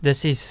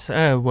This is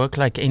work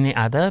like any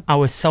other.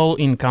 Our sole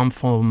income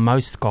for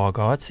most car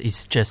guards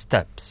is just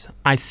tips.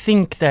 I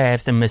think they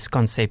have the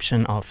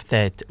misconception of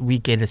that we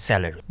get a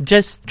salary.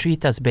 Just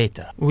treat us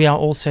better. We are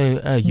also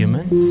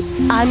humans.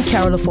 I'm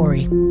Carol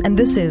Ofori, and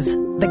this is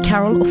the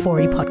Carol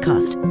Ofori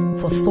Podcast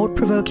for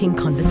thought-provoking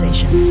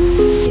conversations.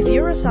 If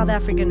you're a South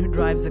African who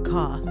drives a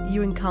car,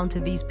 you encounter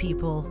these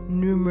people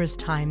numerous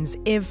times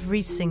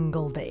every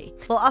single day.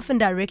 They'll often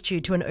direct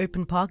you to an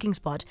open parking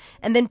spot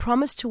and then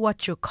promise to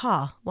watch your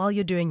car while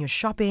you're doing your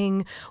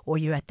shopping, or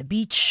you're at the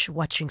beach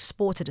watching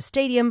sport at a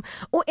stadium,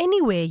 or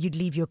anywhere you'd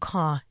leave your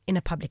car in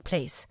a public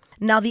place.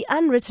 Now, the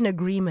unwritten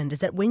agreement is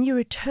that when you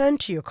return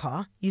to your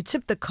car, you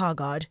tip the car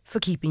guard for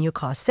keeping your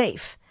car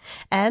safe.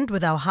 And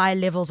with our high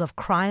levels of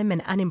crime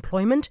and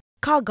unemployment,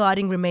 car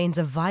guarding remains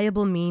a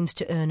viable means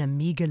to earn a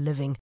meager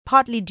living,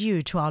 partly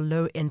due to our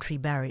low entry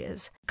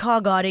barriers.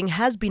 Car guarding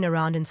has been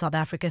around in South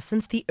Africa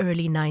since the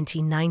early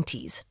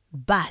 1990s.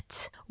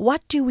 But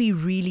what do we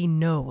really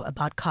know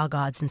about car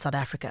guards in South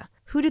Africa?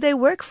 Who do they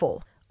work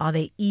for? Are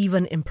they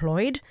even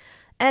employed?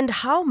 And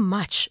how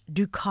much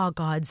do car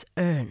guards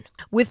earn?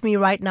 With me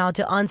right now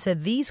to answer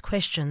these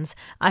questions,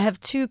 I have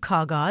two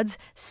car guards,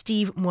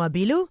 Steve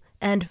Mwabilu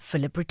and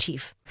Philip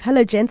Retief.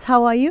 Hello, gents.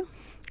 How are you?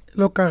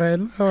 Hello,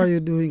 Carol. How are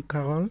you doing,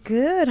 Carol?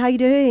 Good. How are you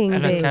doing?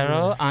 Hello,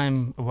 Carol.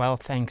 I'm well,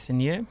 thanks.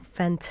 And you?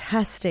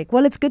 Fantastic.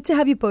 Well, it's good to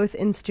have you both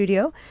in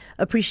studio.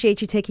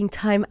 Appreciate you taking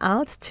time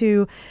out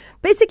to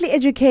basically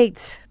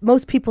educate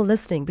most people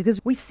listening,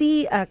 because we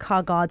see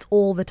car guards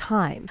all the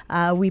time.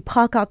 We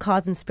park our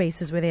cars in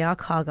spaces where there are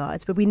car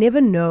guards, but we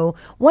never know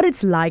what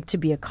it's like to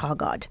be a car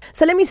guard.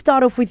 So let me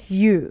start off with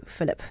you,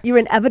 Philip. You're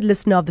an avid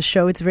listener of the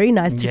show. It's very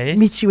nice to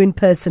meet you in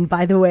person,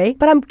 by the way.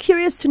 But I'm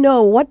curious to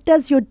know, what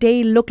does your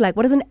day look like?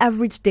 What does an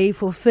average day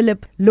for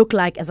Philip look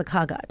like as a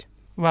car guard?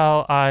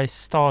 Well, I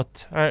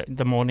start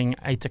the morning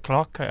 8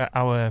 o'clock.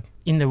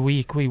 In the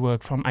week, we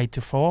work from 8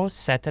 to 4.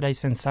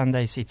 Saturdays and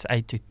Sundays, it's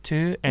 8 to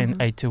 2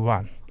 and 8 to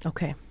 1.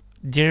 Okay.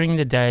 During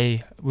the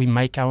day, we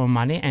make our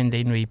money and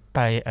then we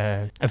pay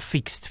a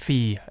fixed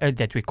fee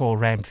that we call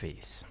ramp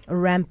fees.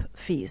 Ramp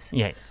fees?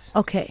 Yes.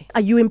 Okay.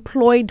 Are you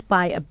employed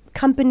by a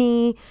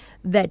company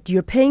that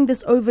you're paying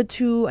this over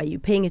to? Are you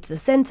paying it to the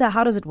center?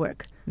 How does it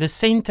work? The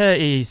center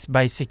is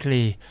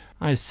basically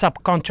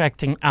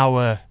subcontracting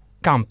our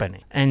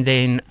company, and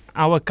then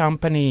our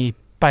company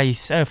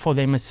pays for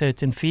them a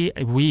certain fee.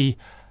 We,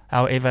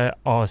 however,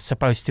 are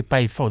supposed to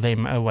pay for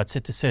them a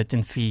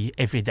certain fee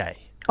every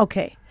day.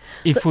 Okay.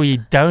 If we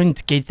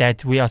don't get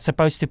that, we are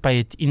supposed to pay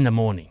it in the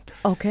morning.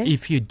 Okay.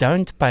 If you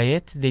don't pay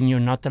it, then you're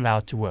not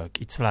allowed to work.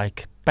 It's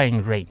like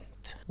paying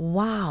rent.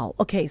 Wow.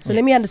 Okay, so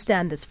let me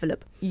understand this,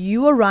 Philip.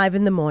 You arrive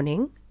in the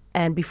morning,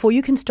 and before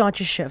you can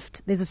start your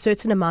shift, there's a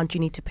certain amount you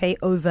need to pay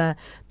over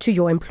to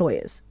your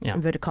employers,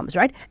 inverted commas,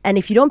 right? And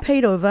if you don't pay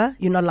it over,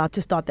 you're not allowed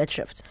to start that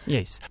shift.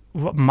 Yes.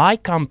 My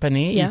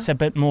company is a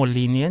bit more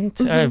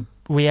lenient.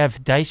 We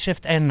have day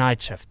shift and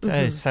night shift.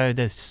 So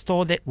the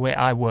store where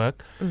I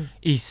work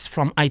is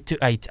from 8 to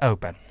 8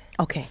 open.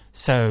 Okay.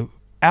 So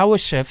our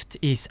shift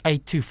is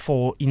 8 to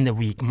 4 in the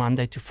week,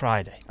 Monday to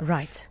Friday.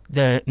 Right.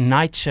 The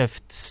night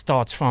shift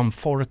starts from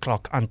 4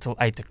 o'clock until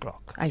 8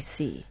 o'clock. I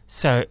see.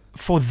 So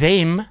for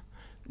them,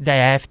 they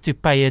have to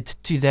pay it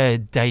to the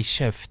day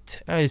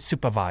shift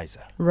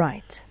supervisor.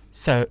 Right.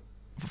 So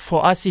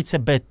for us, it's a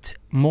bit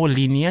more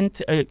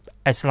lenient.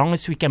 As long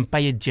as we can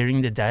pay it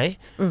during the day,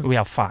 we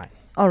are fine.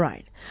 All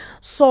right.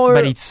 So,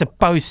 but it's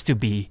supposed to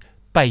be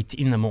paid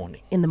in the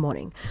morning. In the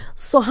morning.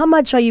 So how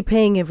much are you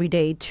paying every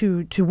day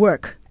to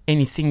work?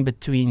 Anything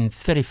between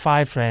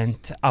 35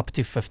 Rand up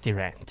to 50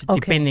 Rand,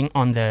 depending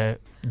on the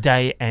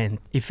day and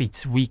if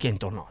it's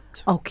weekend or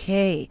not.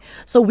 Okay.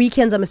 So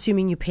weekends, I'm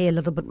assuming you pay a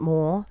little bit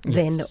more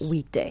than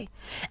weekday.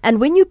 And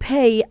when you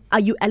pay, are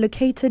you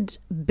allocated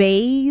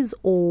bays,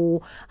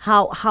 or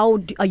how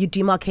are you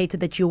demarcated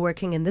that you're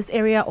working in this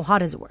area, or how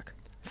does it work?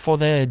 For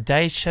the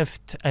day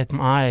shift at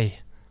my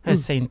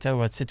center,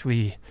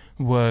 we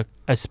work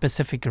a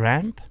specific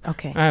ramp.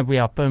 Okay. We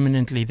are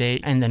permanently there,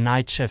 and the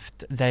night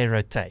shift, they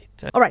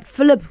rotate. All right,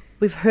 Philip,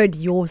 we've heard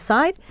your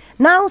side.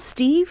 Now,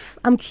 Steve,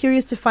 I'm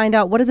curious to find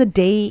out, what is a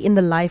day in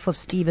the life of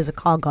Steve as a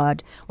car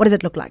guard? What does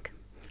it look like?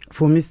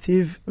 For me,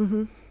 Steve,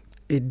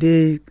 a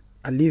day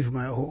I leave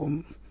my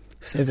home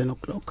 7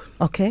 o'clock.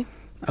 Okay.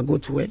 I go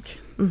to work.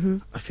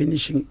 I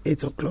finishing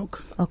 8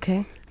 o'clock.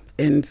 Okay.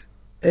 And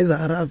as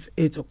I arrive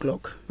 8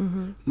 o'clock,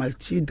 my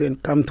children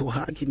come to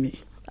hug me.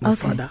 My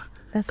father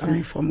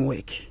coming from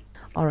work.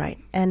 All right.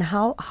 And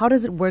how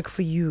does it work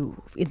for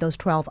you in those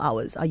 12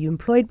 hours? Are you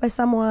employed by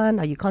someone?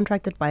 Are you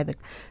contracted by the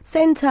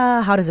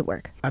center? How does it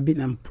work? I've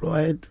been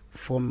employed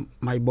from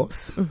my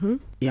boss.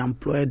 He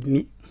employed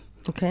me.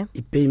 Okay.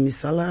 He paid me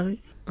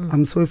salary.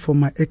 I'm sorry for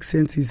my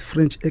accent, it's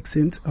French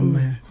accent. I'm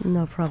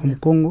no problem. from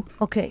Congo.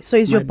 Okay, so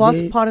is your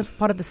boss part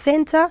of the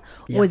center,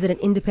 or is it an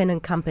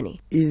independent company?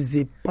 Is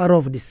the part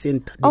of the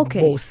center,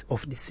 the boss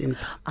of the center.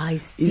 I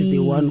see. Is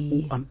the one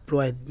who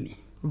employed me.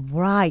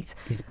 Right.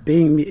 He's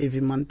paying me every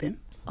month then.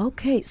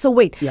 Okay, so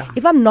wait,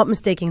 if I'm not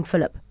mistaken,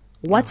 Philip,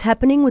 What's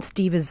happening with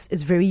Steve is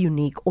very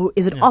unique, or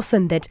is it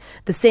often that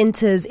the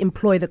centers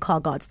employ the car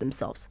guards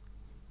themselves?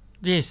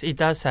 Yes, it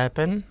does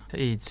happen.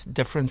 It's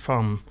different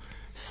from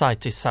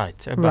site to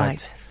site. Right.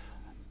 But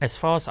as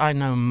far as I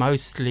know,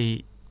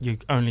 mostly you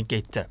only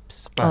get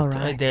tips.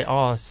 But there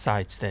are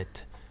sites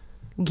that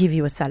give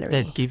you a salary.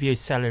 That give you a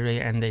salary,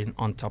 and then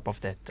on top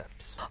of that,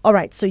 tips. All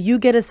right, so you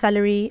get a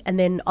salary, and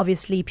then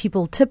obviously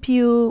people tip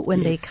you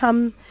when they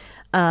come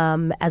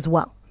as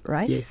well,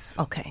 right? Yes.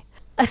 Okay.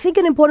 I think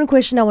an important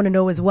question I want to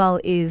know as well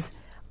is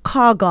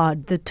car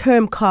guard, the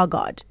term car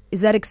guard.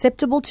 Is that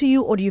acceptable to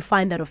you, or do you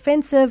find that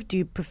offensive? Do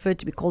you prefer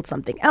to be called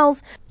something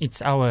else?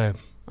 It's a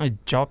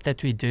job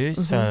that we do,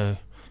 so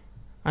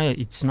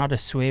it's not a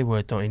swear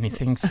word or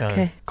anything,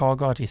 so car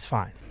guard is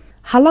fine.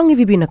 How long have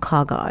you been a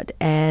car guard,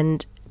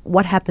 and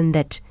what happened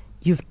that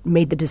you've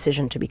made the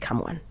decision to become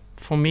one?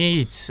 For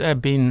me, it's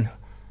been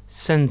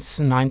since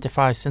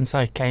 95, since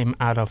I came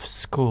out of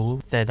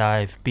school, that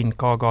I've been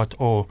car guard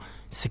or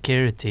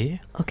security.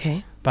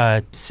 Okay.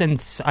 But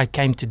since I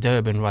came to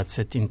Durban,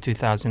 in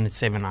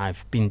 2007,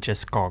 I've been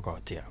just car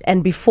guard here.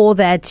 And before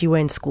that, you were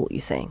in school,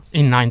 you're saying?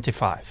 In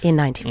 95. In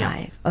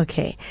 95,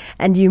 okay.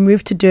 And you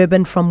moved to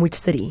Durban from which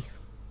city?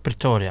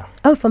 Pretoria.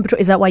 Oh, from Pretoria.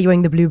 Is that why you're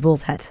wearing the Blue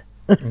Bulls hat?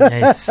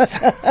 Yes.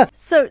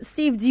 So,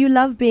 Steve, do you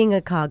love being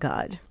a car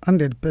guard?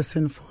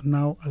 100% for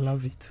now, I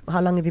love it.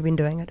 How long have you been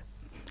doing it?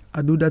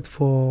 I do that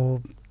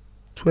for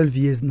 12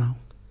 years now,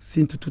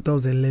 since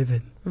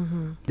 2011.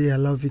 I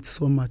love it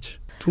so much.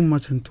 Too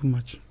much and too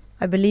much.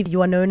 I believe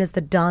you are known as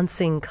the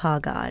dancing car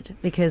guard,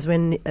 because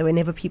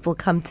whenever people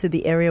come to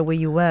the area where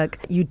you work,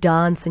 you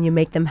dance and you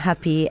make them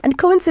happy. And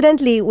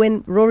coincidentally,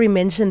 when Rory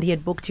mentioned he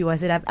had booked you, I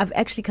said, I've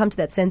actually come to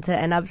that center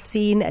and I've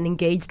seen and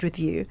engaged with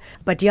you.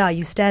 But yeah,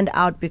 you stand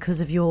out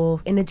because of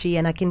your energy,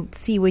 and I can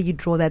see where you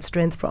draw that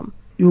strength from.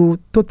 You're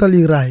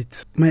totally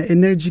right. My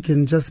energy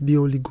can just be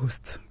Holy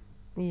Ghost.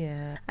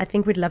 Yeah. I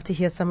think we'd love to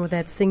hear some of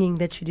that singing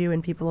that you do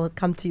when people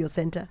come to your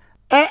center.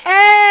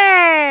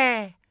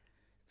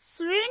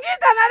 Swing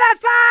it another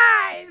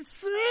side.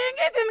 Swing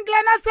it in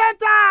Glenna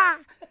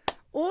Center.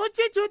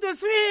 Uchi to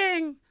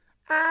swing.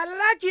 I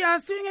like your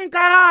swinging,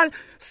 Carol.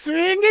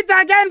 Swing it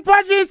again,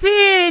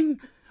 Pojisin.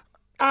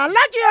 I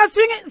like your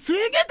swinging.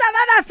 Swing it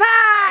another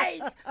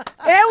side.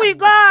 Here we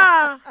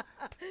go.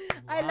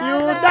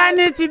 You've done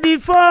it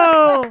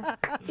before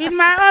in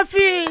my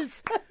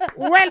office.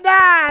 Well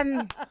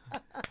done.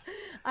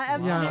 I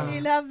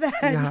absolutely love that.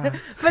 Yeah.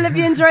 Philip,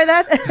 you enjoy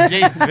that?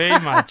 Yes, very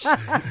much.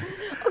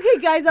 Okay,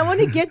 guys, I want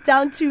to get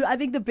down to, I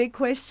think, the big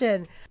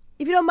question.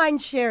 If you don't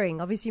mind sharing,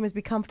 obviously you must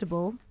be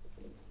comfortable.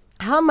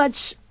 How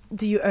much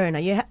do you earn?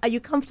 Are you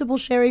comfortable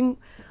sharing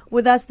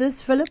with us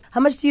this, Philip?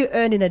 How much do you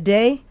earn in a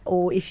day?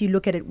 Or if you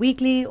look at it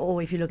weekly,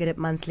 or if you look at it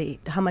monthly,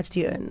 how much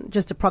do you earn?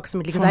 Just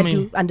approximately, because I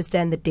do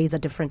understand that days are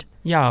different.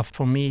 Yeah,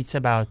 for me, it's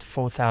about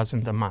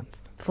 4,000 a month.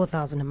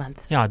 4,000 a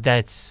month. Yeah,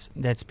 that's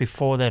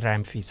before the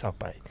ramp fees are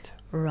paid.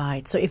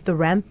 Right. So if the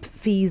ramp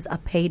fees are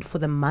paid for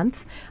the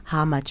month,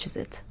 how much is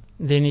it?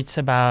 Then it's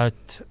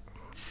about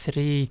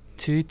 3.2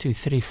 to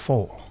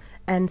 3.4.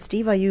 And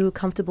Steve, are you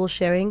comfortable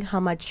sharing how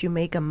much you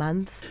make a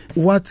month?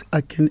 What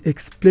I can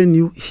explain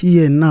you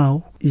here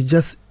now is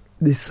just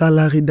the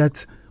salary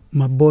that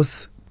my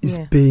boss is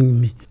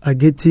paying me. I'm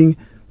getting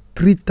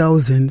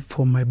 3,000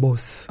 for my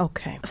boss.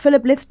 Okay.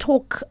 Philip, let's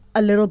talk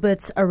a little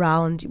bit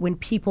around when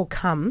people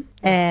come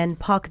and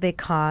park their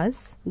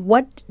cars.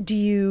 What do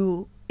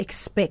you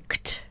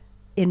expect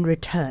in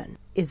return?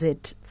 Is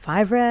it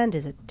 5 Rand?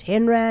 Is it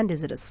 10 Rand?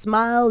 Is it a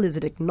smile? Is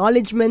it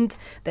acknowledgement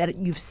that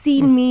you've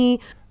seen me?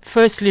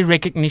 Firstly,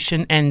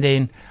 recognition, and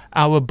then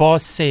our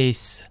boss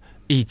says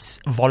it's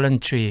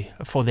voluntary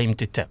for them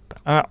to tip.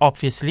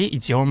 Obviously,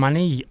 it's your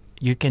money.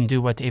 You can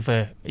do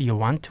whatever you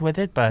want with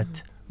it,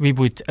 but we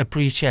would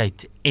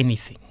appreciate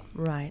anything.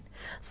 Right.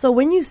 So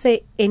when you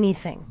say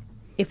anything,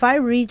 if I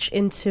reach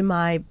into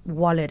my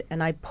wallet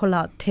and I pull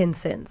out 10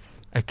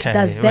 cents,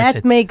 does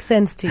that make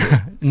sense to you?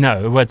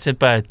 No, what's it?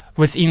 But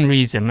within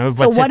reason.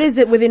 So what is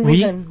it within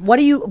reason? What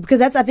do you? Because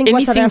that's, I think,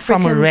 what South Africans.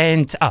 Anything from a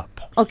rand up.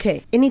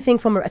 Okay, anything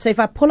from a. So if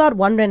I pull out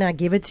 1 rand and I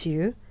give it to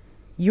you,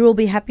 you will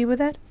be happy with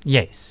that?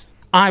 Yes,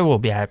 I will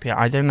be happy.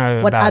 I don't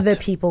know what about other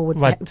people would.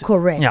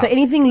 Correct. Yeah. So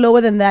anything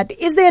lower than that,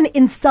 is there an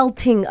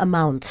insulting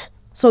amount?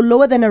 So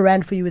lower than a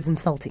rand for you is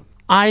insulting.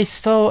 I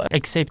still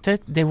accept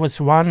it. There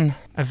was one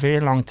a very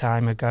long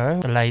time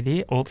ago,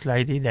 old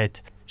lady,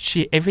 that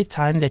every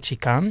time that she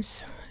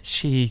comes,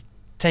 she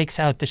takes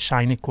out the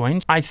shiny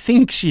coin. I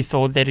think she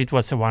thought that it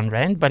was a 1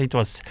 rand, but it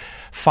was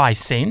 5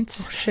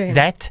 cents. Oh, shame.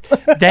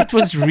 That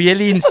was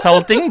really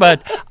insulting,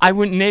 but I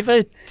would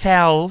never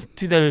tell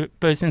to the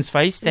person's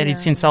face that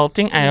it's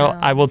insulting.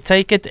 I will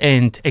take it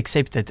and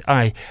accept it.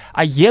 I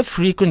hear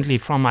frequently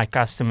from my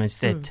customers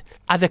that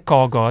other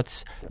car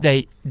guards,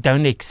 they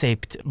don't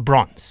accept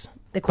bronze.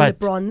 They call it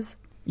bronze?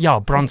 Yeah,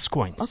 bronze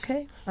coins.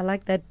 Okay, I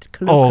like that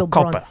colloquial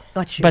copper. Bronze.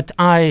 Got you. But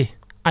I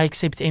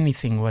accept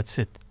anything. What's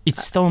it?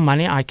 It's still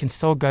money. I can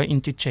still go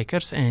into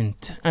Checkers and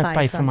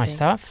pay for my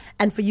stuff.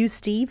 And for you,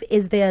 Steve,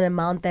 is there an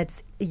amount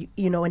that's,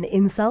 an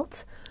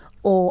insult?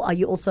 Or are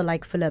you also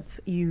like Philip,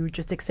 you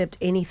just accept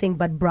anything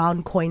but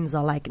brown coins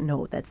are like,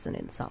 no, that's an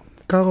insult?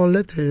 Carol,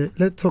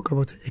 let's talk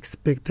about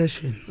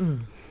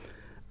expectation.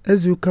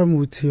 As you come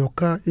with your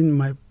car in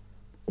my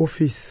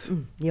office.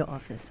 Your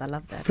office, I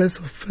love that.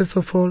 First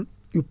of all,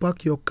 you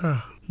park your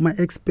car. My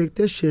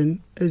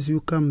expectation as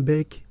you come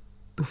back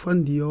to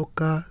find your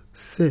car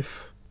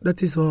safe.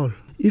 That is all.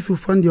 If you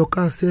find your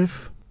car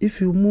safe,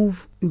 if you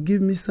move, you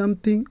give me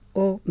something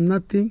or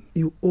nothing,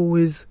 you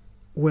always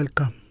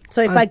welcome.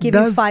 So if I give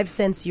you 5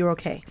 cents, you're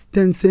okay?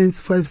 10 cents,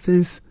 5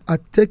 cents. I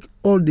take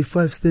all the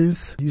 5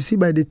 cents. You see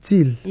by the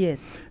till.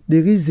 Yes.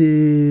 There is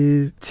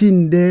a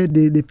tin there,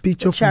 the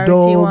picture of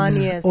dogs, one,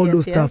 yes, all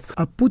those stuff.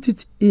 I put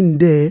it in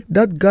there.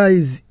 That guy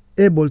is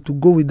able to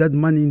go with that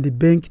money in the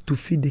bank to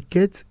feed the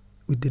cats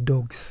with the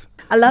dogs.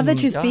 I love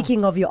that you're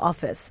speaking of your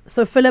office.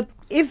 So Philip,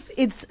 if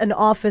it's an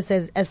office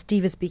as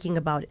Steve is speaking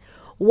about,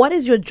 what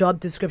is your job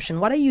description?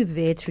 What are you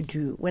there to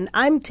do? When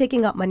I'm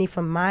taking up money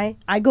from I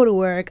go to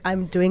work,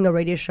 I'm doing a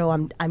radio show,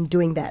 I'm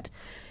doing that.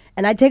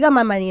 And I take out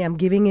my money, I'm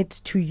giving it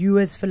to you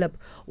as Philip.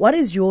 What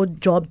is your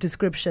job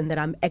description that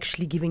I'm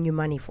actually giving you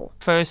money for?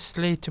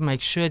 Firstly, to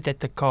make sure that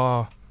the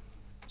car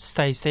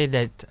stays there,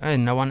 that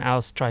no one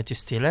else try to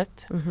steal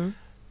it.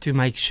 To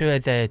make sure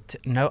that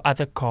no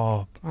other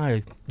car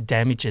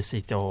damages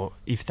it, or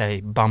if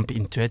they bump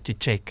into it, to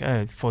check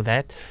for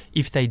that.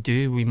 If they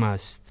do, we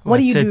must. What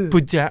do you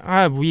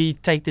do? We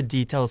take the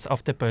details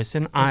of the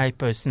person. I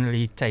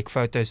personally take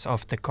photos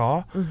of the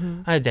car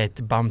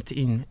that bumped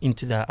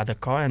into the other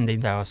car, and then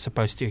they are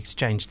supposed to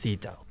exchange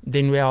detail.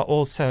 Then we are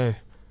also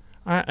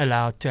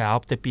allowed to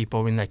help the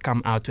people when they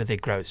come out with their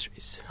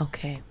groceries.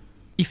 Okay.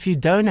 If you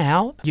don't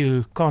help,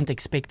 you can't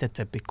expect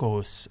it,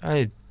 because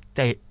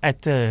they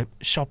at the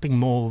shopping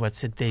mall,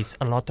 there's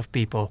a lot of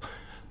people.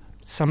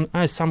 Some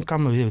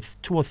come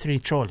with 2 or 3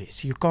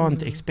 trolleys. You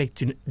can't expect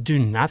to do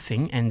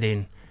nothing and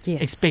then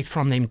expect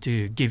from them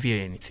to give you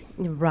anything.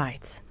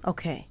 Right.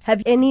 Okay.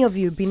 Have any of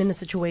you been in a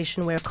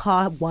situation where a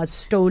car was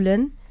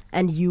stolen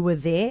and you were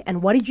there?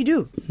 And what did you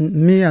do?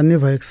 Me, I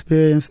never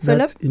experienced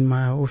Philip? that in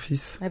my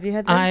office. Have you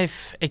had that?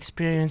 I've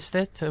experienced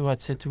it.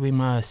 We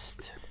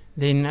must.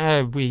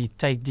 Then we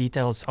take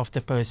details of the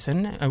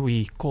person.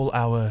 We call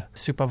our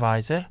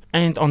supervisor.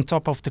 And on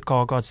top of the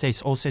car guards,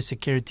 there's also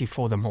security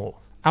for them all.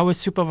 Our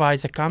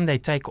supervisor come, they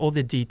take all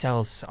the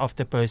details of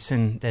the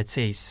person that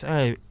says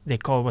their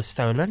car was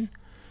stolen.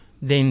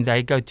 Then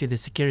they go to the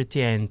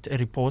security and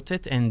report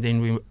it. And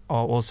then we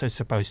are also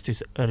supposed to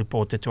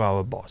report it to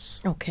our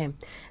boss. Okay.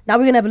 Now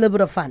we're going to have a little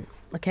bit of fun.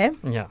 Okay?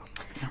 Yeah.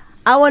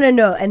 I want to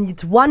know, and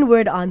it's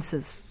one-word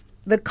answers.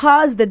 The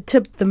cars that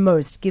tip the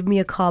most, give me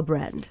a car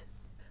brand.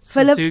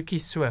 Philip? Suzuki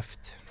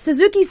Swift.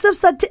 Suzuki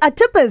Swifts are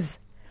tippers.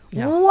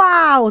 Yeah.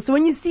 Wow. So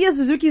when you see a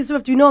Suzuki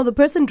Swift, you know the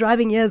person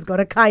driving here has got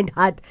a kind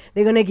heart.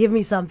 They're going to give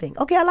me something.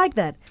 Okay, I like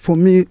that. For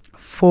me,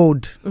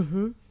 Ford,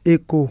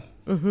 Echo,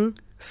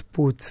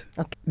 Sport,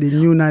 the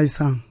new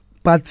Nissan,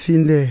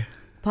 Pathfinder,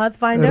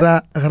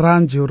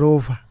 Range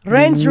Rover.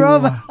 Range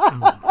Rover.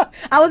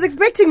 I was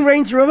expecting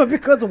Range Rover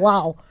because,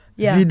 wow.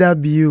 Yeah.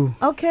 VW.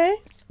 Okay.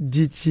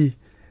 GT,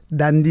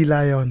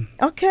 Dandelion.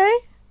 Okay.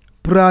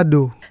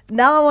 Prado.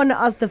 Now I want to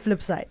ask the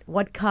flip side.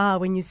 What car,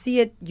 when you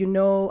see it, you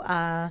know,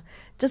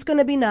 just going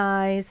to be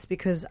nice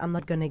because I'm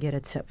not going to get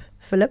a tip.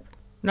 Philip?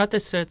 Not a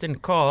certain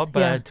car,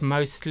 but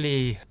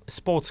mostly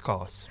sports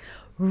cars.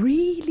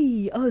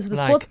 Really? Oh, so the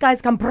sports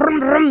guys come brum,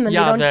 brum.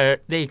 And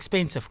the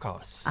expensive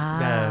cars.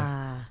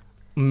 Ah.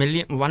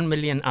 The 1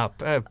 million up.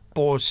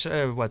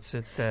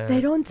 Porsche,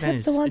 they don't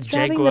tip the ones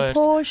driving the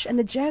Porsche and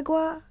the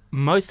Jaguar?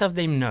 Most of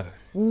them, no.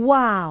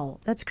 Wow,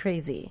 that's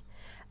crazy.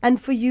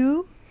 And for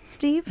you,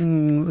 Steve?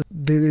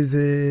 There is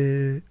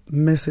a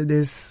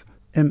Mercedes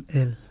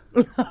ML.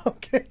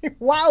 Okay.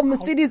 Wow,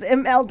 Mercedes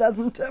ML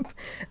doesn't tip.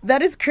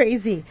 That is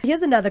crazy.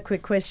 Here's another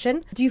quick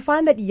question. Do you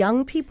find that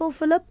young people,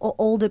 Philip, or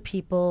older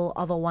people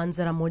are the ones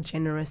that are more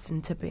generous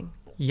in tipping?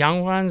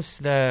 Young ones,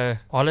 the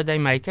holiday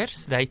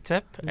makers, they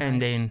tip. Nice.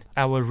 And then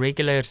our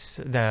regulars,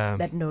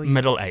 the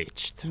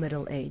middle-aged.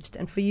 Middle-aged.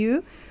 And for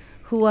you,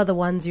 who are the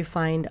ones you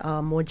find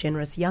are more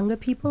generous, younger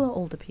people or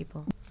older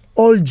people?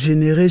 All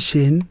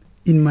generation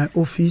in my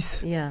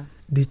office,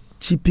 they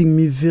tipping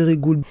me very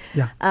good.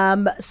 Yeah.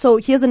 So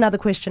here's another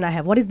question I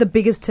have. What is the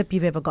biggest tip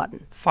you've ever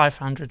gotten?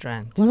 500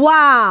 Rand.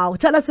 Wow.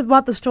 Tell us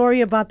about the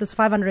story about this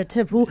 500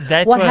 tip. What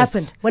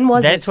happened? When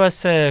was it? That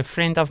was a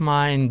friend of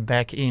mine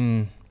back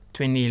in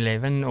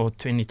 2011 or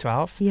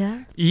 2012.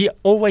 Yeah. He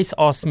always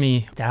asked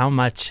me how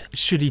much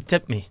should he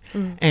tip me.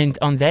 And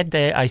on that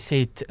day I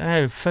said,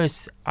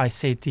 first I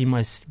said he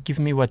must give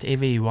me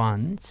whatever he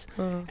wants.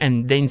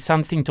 And then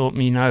something told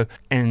me no.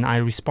 And I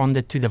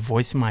responded to the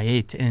voice in my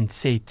head and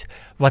said,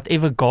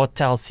 whatever God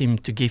tells him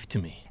to give to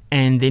me.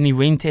 And then he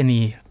went and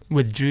he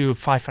withdrew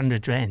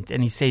 500 Rand.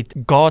 And he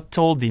said, God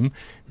told him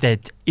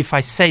that if I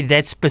say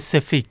that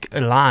specific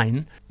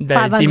line,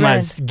 that he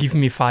must give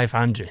me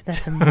 500.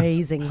 That's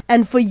amazing.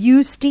 And for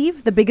you,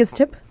 Steve, the biggest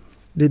tip?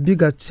 The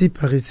biggest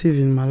tip I received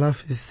in my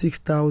life is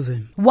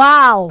 6,000.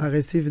 Wow. I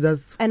received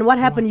that. And what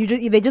happened?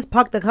 They just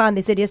parked the car and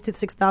they said yes to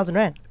 6,000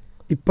 Rand.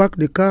 He parked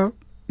the car.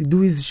 He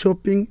do his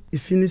shopping. He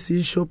finish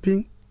his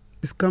shopping.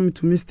 He's coming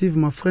to me, Steve,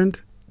 my friend.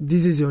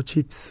 This is your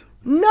chips.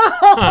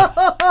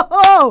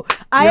 No!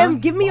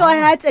 Give me your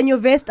hat and your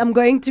vest. I'm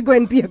going to go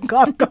and be a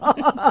car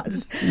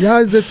guard. Yeah,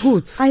 it's the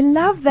truth. I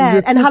love It's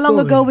that. a And true how long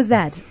story. ago was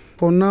that?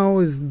 For now,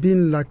 it's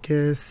been like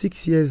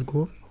 6 years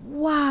ago.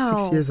 Wow.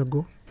 6 years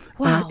ago.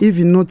 Wow.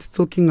 Even not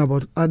talking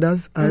about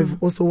others, I have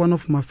also one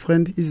of my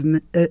friends,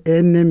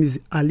 her name is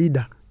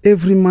Alida.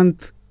 Every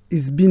month,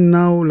 it's been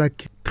now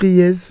like 3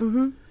 years,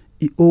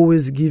 he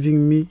always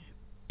giving me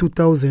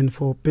 2,000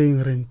 for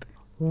paying rent.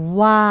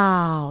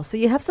 Wow. So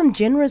you have some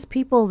generous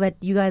people that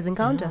you guys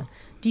encounter.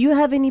 Yeah. Do you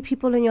have any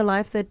people in your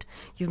life that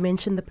you've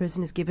mentioned the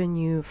person has given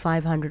you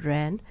 500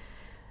 Rand?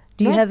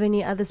 Do you No. have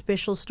any other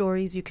special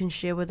stories you can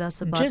share with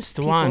us about Just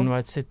people? one.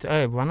 What's it?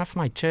 One of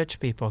my church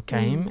people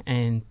came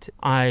and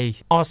I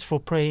asked for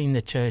prayer in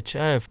the church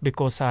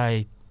because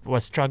I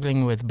was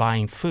struggling with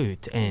buying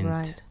food. And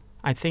Right.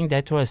 I think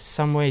that was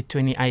somewhere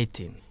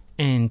 2018.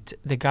 And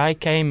the guy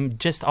came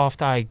just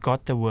after I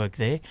got the work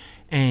there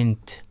and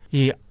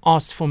he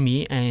asked for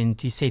me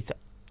and he said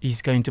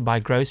he's going to buy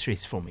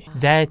groceries for me.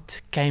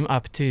 That came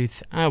up to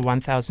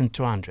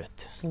 1,200.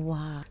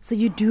 Wow. So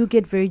you do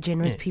get very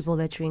generous Yes. people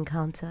that you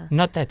encounter.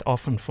 Not that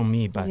often for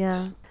me, but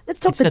Yeah. Let's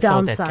talk it's the the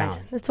thought that downside.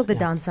 counts. Let's talk the Yeah.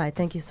 downside.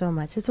 Thank you so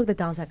much. Let's talk the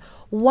downside.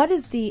 What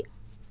is the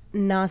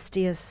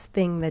nastiest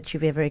thing that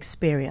you've ever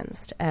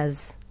experienced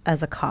as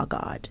a car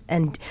guard?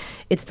 And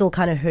it still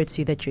kind of hurts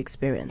you that you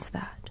experienced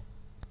that.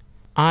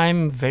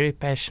 I'm very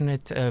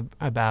passionate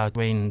about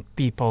when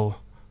people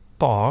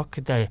park.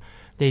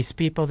 There's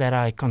people that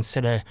I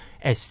consider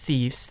as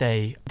thieves.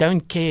 They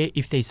don't care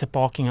if there's a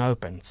parking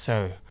open.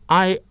 So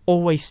I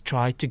always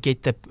try to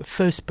get the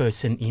first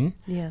person in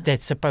Yeah.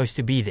 that's supposed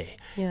to be there.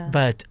 Yeah.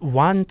 But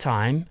one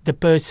time, the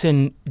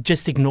person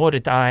just ignored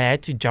it. I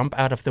had to jump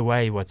out of the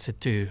way,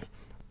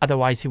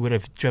 otherwise he would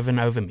have driven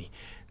over me.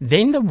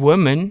 Then the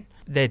woman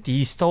that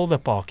he stole the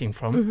parking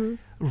from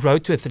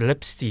wrote with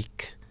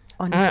lipstick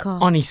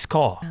On his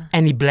car.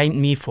 and he blamed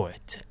me for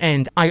it.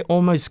 And I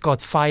almost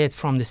got fired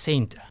from the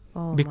center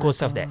Oh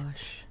because my of that.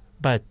 gosh.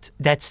 But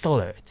that still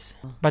hurts.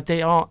 But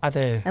there are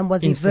other And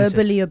was he instances.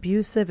 verbally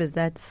abusive? Is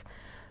that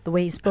the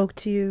way he spoke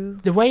to you?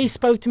 The way he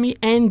spoke to me,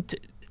 and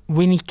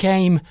when he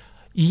came,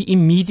 he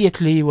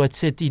immediately,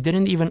 he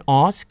didn't even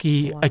ask,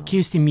 he Wow.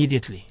 accused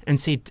immediately and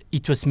said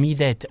it was me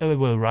that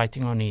were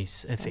writing on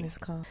his On thing. his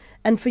car.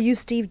 And for you,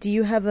 Steve, do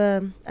you have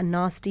a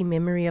nasty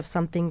memory of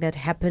something that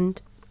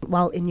happened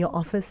while in your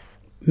office?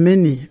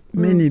 Many,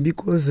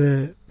 because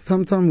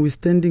sometimes we're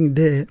standing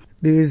there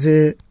is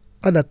a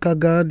other car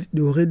guard,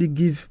 they already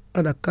give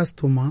other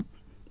customer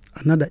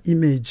another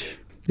image.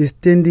 They're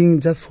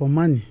standing just for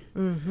money.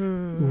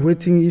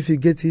 Waiting if he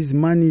gets his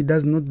money,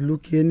 does not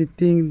look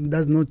anything,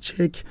 does not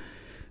check.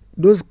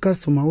 Those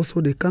customers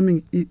also, they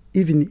coming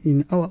even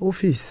in our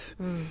office.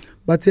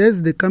 But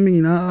as they coming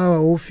in our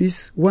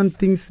office, one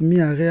thing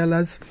I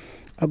realize,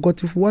 I got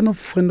one of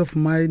friend of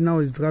mine now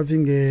is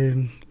driving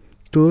a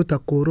Toyota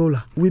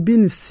Corolla. We've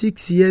been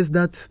 6 years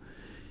that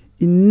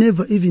he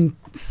never even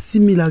see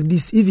me like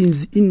this. Even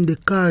in the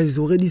car, he's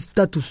already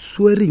start to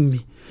swearing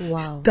me. Wow.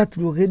 Start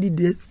already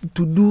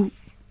to do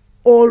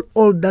all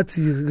that.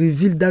 He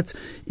revealed that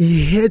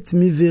he hates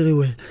me very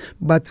well.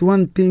 But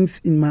one thing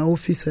in my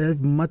office, I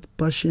have much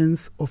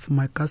patience of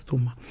my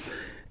customer.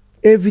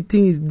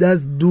 Everything he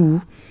does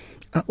do,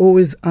 I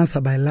always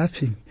answer by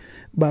laughing,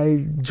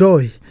 by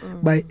joy,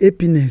 by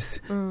happiness.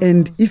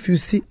 And if you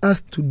see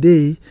us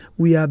today,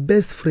 we are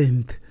best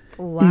friends.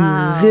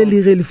 Wow. He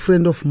really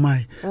friend of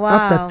mine. Wow.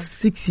 After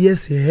 6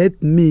 years, he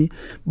hate me,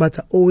 but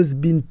I always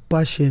been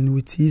patient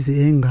with his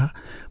anger,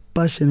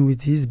 patient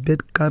with his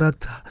bad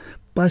character,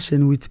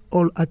 patient with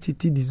all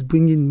attitude he's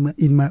bringing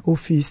in my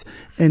office.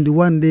 And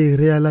one day I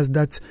realized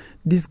that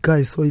this guy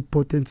is so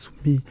important to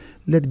me.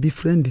 Let's be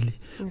friendly.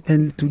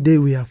 And today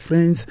we are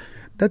friends.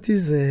 That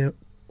is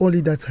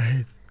only that I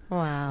have.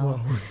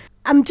 Wow.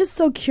 I'm just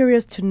so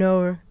curious to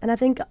know, and I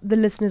think the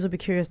listeners will be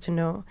curious to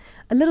know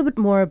a little bit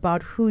more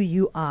about who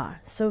you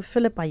are. So,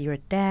 Philip, are you a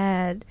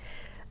dad?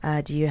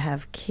 Do you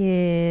have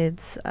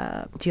kids?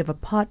 Do you have a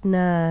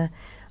partner?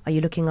 Are you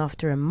looking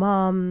after a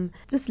mom?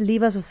 Just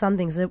leave us with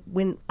something so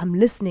when I'm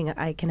listening,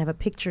 I can have a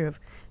picture of,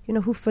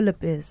 who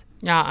Philip is.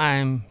 Yeah,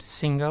 I'm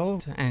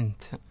single and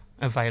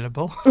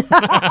available.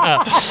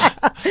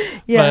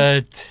 Yeah.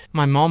 But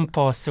my mom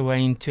passed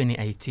away in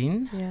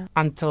 2018. Yeah.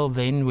 Until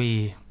then,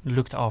 we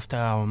looked after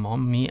our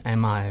mom, me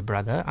and my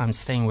brother. I'm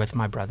staying with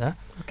my brother,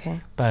 Okay.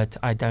 but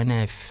I don't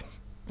have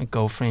a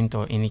girlfriend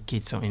or any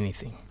kids or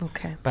anything.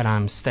 Okay. But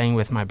I'm staying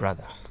with my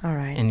brother, All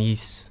right. and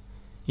he's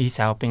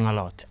helping a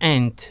lot.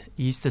 And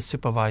he's the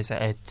supervisor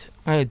at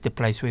the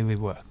place where we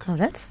work. Oh,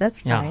 that's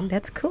Yeah. fine.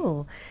 That's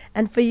cool.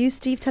 And for you,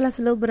 Steve, tell us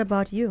a little bit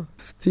about you.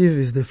 Steve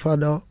is the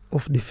father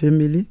of the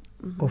family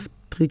of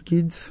 3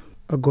 kids.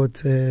 I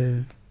got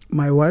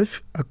my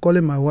wife. I call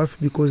her my wife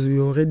because we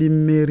already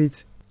married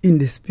in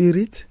the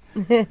spirit.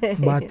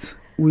 But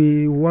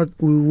we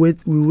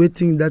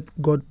waiting that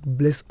God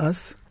bless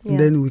us. Yeah.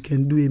 Then we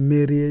can do a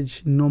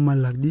marriage normal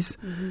like this.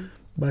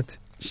 But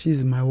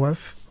She's my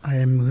wife. I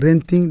am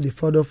renting, the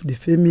father of the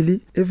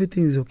family.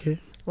 Everything is okay.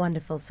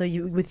 Wonderful. So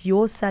you, with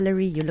your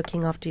salary, you're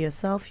looking after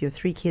yourself, your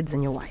 3 kids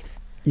and your wife.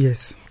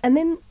 Yes. And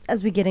then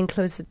as we're getting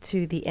closer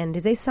to the end,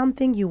 is there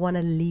something you want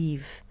to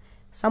leave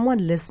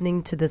someone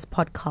listening to this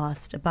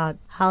podcast about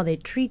how they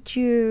treat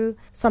you,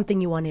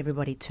 something you want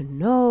everybody to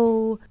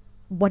know?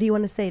 What do you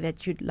want to say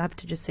that you'd love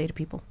to just say to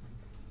people?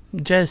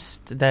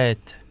 Just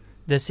that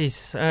this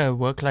is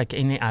work like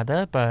any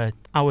other, but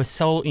our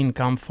sole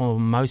income for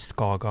most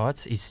car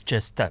guards is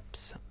just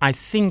tips. I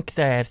think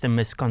they have the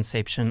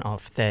misconception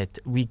of that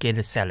we get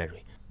a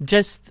salary.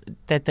 Just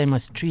that they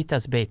must treat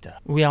us better.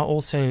 We are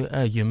also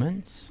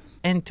humans.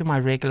 And to my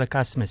regular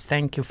customers,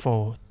 thank you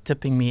for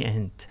tipping me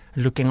and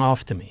looking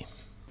after me.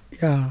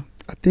 Yeah,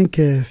 I think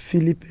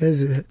Philip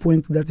has a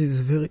point that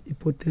is very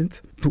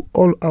important to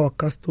all our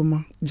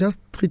customers. Just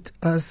treat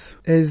us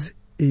as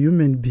a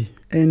human being.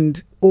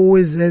 And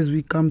always as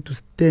we come to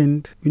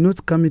stand, we're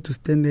not coming to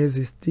stand as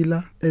a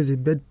stealer, as a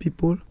bad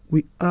people.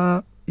 We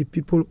are a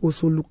people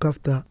also look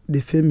after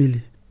the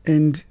family.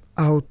 And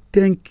I'll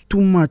thank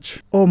too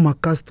much all my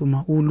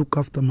customers who look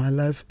after my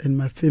life and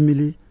my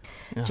family.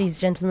 Yeah. Geez,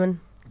 gentlemen,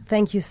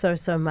 thank you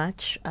so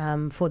much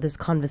for this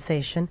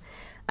conversation.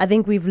 I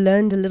think we've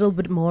learned a little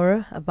bit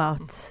more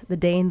about the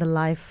day in the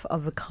life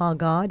of a car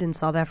guard in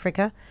South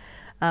Africa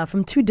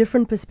from 2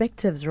 different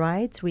perspectives,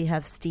 right? We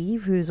have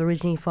Steve, who's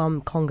originally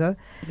from Congo,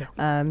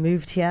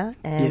 moved here,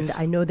 and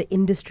I know the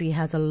industry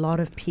has a lot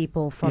of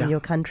people from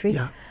your country.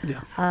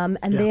 And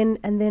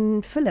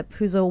then Philip,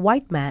 who's a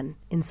white man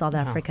in South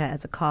Africa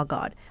as a car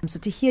guard. So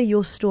to hear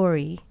your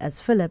story as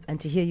Philip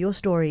and to hear your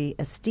story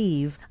as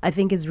Steve, I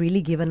think has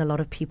really given a lot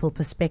of people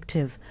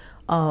perspective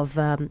of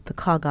the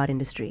car guard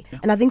industry.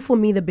 And I think for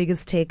me the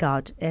biggest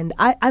takeout, and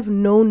I've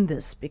known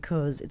this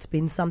because it's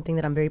been something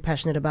that I'm very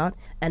passionate about,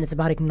 and it's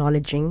about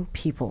acknowledging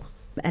people.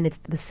 And it's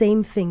the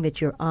same thing that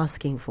you're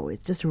asking for.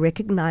 It's just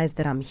recognize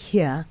that I'm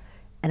here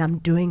and I'm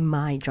doing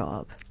my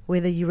job.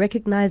 Whether you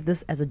recognize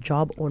this as a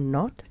job or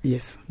not,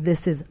 this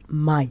is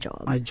my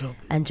job. My job.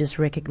 And just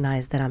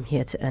recognize that I'm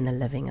here to earn a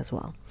living as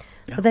well.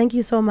 So thank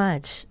you so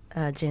much,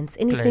 gents.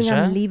 Anything Pleasure.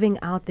 I'm leaving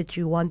out that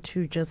you want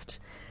to just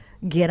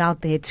get out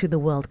there to the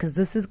world, because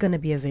this is going to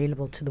be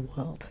available to the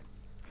world?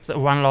 So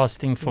one last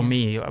thing for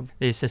me,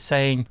 there's a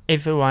saying,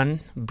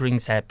 everyone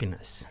brings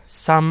happiness.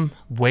 Some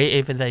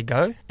wherever they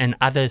go and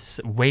others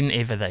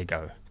whenever they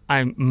go.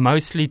 I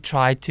mostly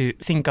try to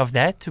think of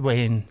that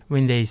when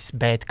there's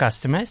bad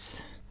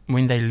customers.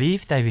 When they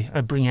leave, they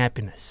bring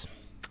happiness.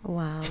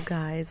 Wow,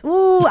 guys.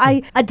 Oh, I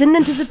didn't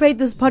anticipate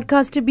this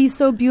podcast to be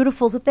so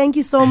beautiful. So thank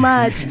you so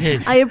much.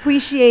 Yes. I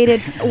appreciate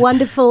it.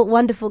 Wonderful,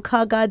 wonderful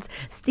car guards.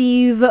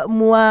 Steve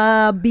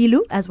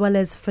Mwabilu, as well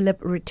as Philip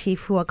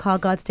Retief, who are car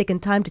guards, taking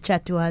time to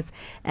chat to us.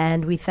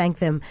 And we thank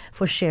them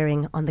for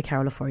sharing on the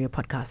Carol Ofori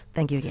podcast.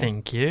 Thank you again.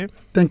 Thank you.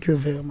 Thank you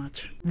very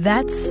much.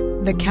 That's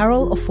the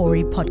Carol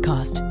Ofori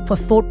podcast. For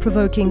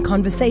thought-provoking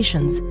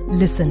conversations,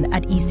 listen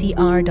at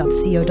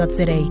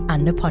ecr.co.za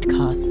under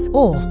podcasts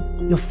or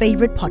your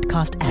favorite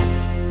podcast app.